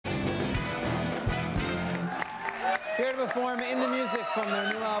Here to perform In the Music from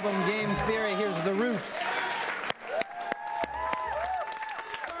their new album, Game Theory, here's The Roots.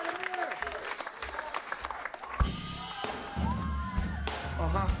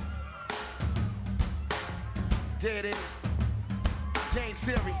 Daly, Game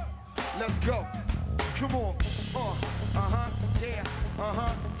Theory, let's go. Come on, yeah,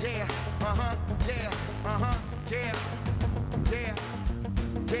 yeah, yeah, yeah,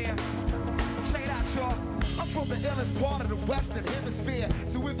 yeah. Check it out, y'all. I'm from the illest part of the Western Hemisphere.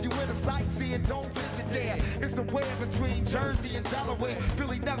 So if you into sightseeing, don't visit there. It's somewhere between Jersey and Delaware.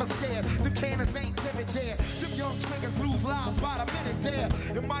 Philly never scared. The cannons ain't timid there. Them young triggers lose lives by the minute there.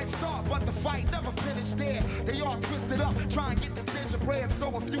 It might start, but the fight never finished there. They all twisted up, trying to get the gingerbread,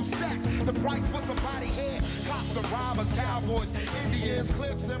 so a few stacks. The price for somebody here. Cops and robbers, cowboys, Indians,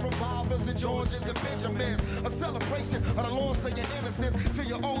 clips and revolvers, and Georges and Benjamins. A celebration of the loss of your innocence. To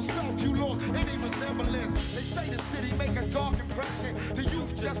your old self, you lost any resemblance. They say the city make a dark impression. The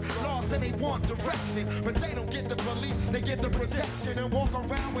youth just lost and they want direction. But they don't get the belief, they get the protection. And walk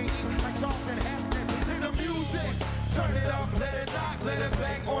around with heat like Charlton Heston. In the music, turn it up, let it knock, let it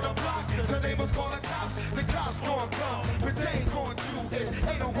bang on the block. The neighbors call the cops gonna come. But they ain't gonna do it,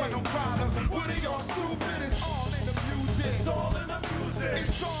 they don't want no problem. What are y'all stupid? It's all in the music. It's all in the music.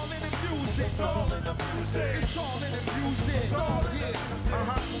 It's all in the music. It's all in the music. It's all in the music. It's all in the music.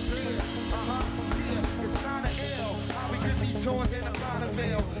 Yeah, it's kinda ill. How we get these joints in the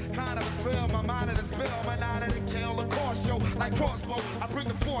Bonneville. Kind of a thrill, my mind of the spill, my night of the kill, a car show, like crossbow. I bring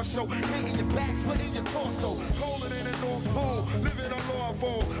the force show, hitting your back, splitting your torso. Colder in the North Pole, living on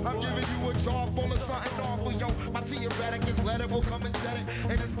lawful. I'm giving you a jar full of something awful, yo. My theoretic is let it will come and set it.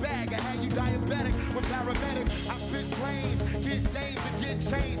 In this bag, I had you diabetic with paramedics. I spit planes, get dames and get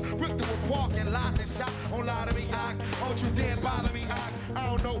changed. Rip through a parking lot and shot. Don't lie to me, don't you dare bother me, I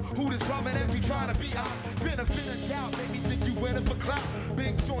don't know who this rubbing as you trying to be. Benefit of doubt, make me think you winning for clout.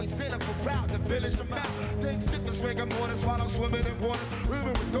 Big joint center for route to finish them out. Things stick the trigger mornings while I'm swimming in water.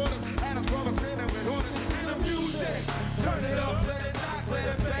 Women with daughters, and us brothers standing with orders. In the music, turn it up, let it knock, let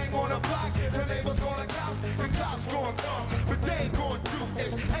it bang on the block. The neighbors call the cops gonna come. But they ain't gonna do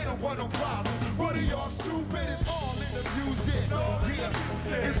this, ain't no one no problem. What are y'all stupid? It's all in the music. It's all in the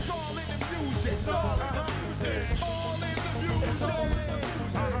music. It's all in the music. It's all in the music. It's all in the music. It's all in the music.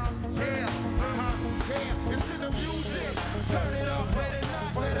 Yeah, it's in the music. Turn it up, let it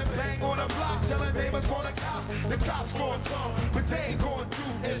knock, let it bang on the block. Tell the neighbors call the cops gonna come. But they ain't gonna do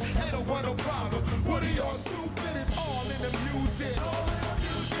this, ain't no one no problem. What are y'all stupid? It's all in the music. It's all in the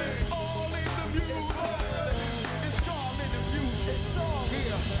music. It's all in the music. It's all in the music. It's all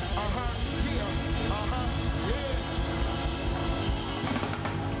here. Yeah.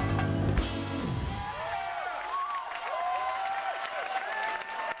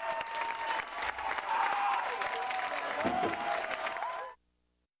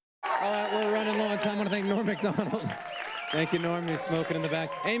 All right, we're running low on time. I want to thank Norm MacDonald. Thank you, Norm. He's smoking in the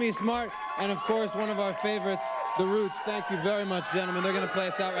back. Amy Smart, and of course, one of our favorites, The Roots. Thank you very much, gentlemen. They're going to play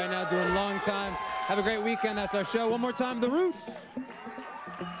us out right now, doing Long Time. Have a great weekend. That's our show. One more time, The Roots.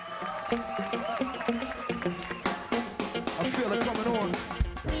 I feel it coming on.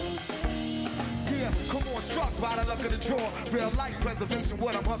 Yeah, come on, struck by the luck of the draw. Real life preservation,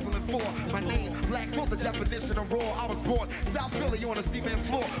 what I'm hustling for. My name, black, full the definition of raw. I was born South Philly on a cement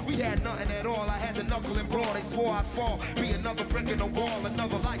floor. We had nothing at all. I had the knuckle and brawl. They swore I'd fall, be another brick in the wall.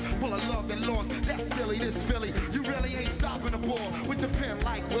 Another life full of love and loss. That's silly, this Philly. You really ain't stopping the ball. With the pen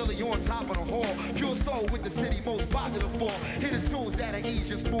like Willie on top of the hall. Pure soul with the city most popular for. Hit the tunes that are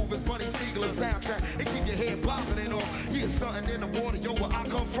easy, smooth as Bunny Siegel soundtrack. And keep your head bobbing and off. Yeah, something in the water, yo, where I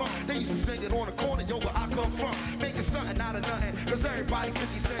come from. They used to sing it on the corner, yo, where I come from. Making something out of nothing, cause everybody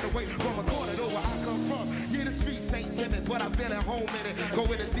 50 cent away from a corner, yo, where I come from. Yeah, the streets ain't timid, but I feel at home in it. Go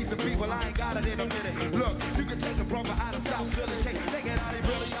in and see some people, I ain't got it in a minute. Look, you can take a brother out of South Philly, can't take it out, they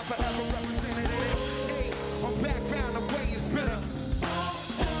really up forever represented in it. Hey, I'm back round the way it's been a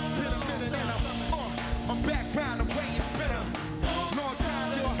minute and I'm back round the way it's been a long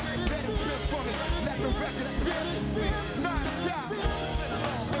time, yo. Let it spin for me, let the record spin, non-stop.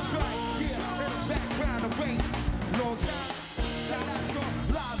 That's right, yeah, and I'm back round the way, long time. Shout out to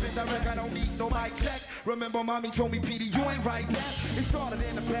live and direct, I don't need no mic check. Remember, mommy told me, Petey, you ain't right that. It started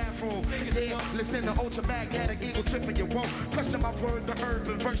in the bathroom. Yeah, listen to ultramagnetic eagle tripping, you won't question my word, the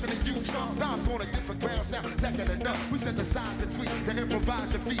urban version of you chumps. Now I'm on a different ground sound, second enough. We synthesized the tweet, the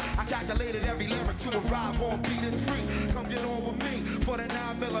improvise your feet. I calculated every lyric to arrive on beat is free. Come get on with me for the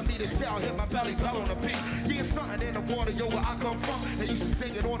 9mm shell, hit my belly bell on the beat. Yeah, something in the water, yo, where I come from. They used to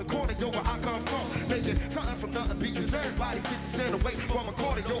sing it on the corner, yo, where I come from. Making something from nothing because everybody 50 cent away from a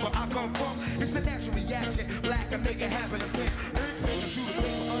corner, yo, where I come from. It's a natural reaction, black and make it happen.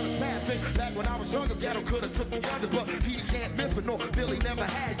 could've took me under, but Peter can't miss, but no, Billy never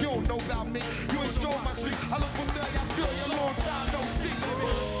had. You don't know about me, you ain't stroll my street. I look familiar, I feel you a long time, no see.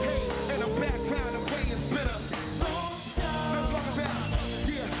 Hey, in the background, the way it's been a long time. I'm talking about,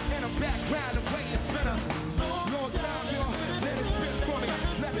 yeah, in the background, the way it's been a long time, y'all. Let it spin for me,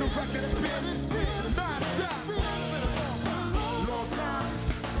 let the record spin. Non-stop. Long time.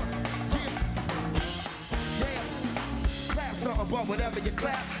 But whatever you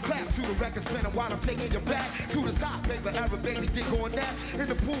clap to the record spinner while I'm taking you back to the top, paper era, baby, dig on that. In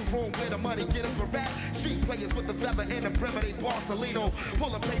the pool room where the money get us for rap. Street players with the feather in the brim of they Barcelino.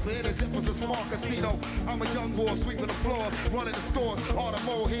 Full of paper in as if it was a small casino. I'm a young boy sweeping the floors, running the stores. All the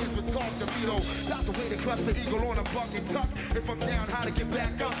mole heads with talk to Vito. Got the way to clutch the eagle on a bucket tuck. If I'm down, how to get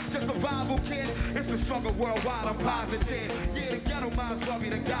back up? Just survival, kid. It's a struggle worldwide, I'm positive. Yeah, the ghetto minds love you,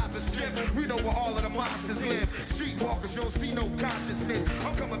 the guys are stripped. We know where all of the monsters live. Streetwalkers, you don't see no consciousness.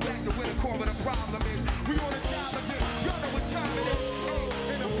 I'm coming back to where the core of the problem is. We on a job again. Y'all know what time it is.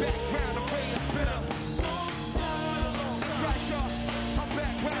 In the background, the way it's been up. That's right, y'all. I'm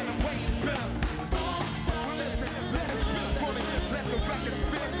back round the way it's been up. Well, listen, let it spin for me. Let the record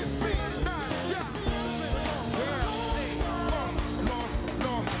spin. Non-stop.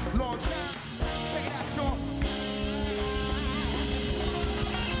 Long time. Check it out, y'all.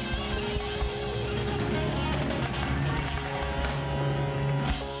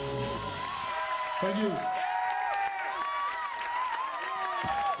 Thank you.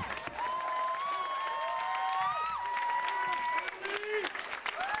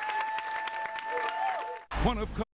 One of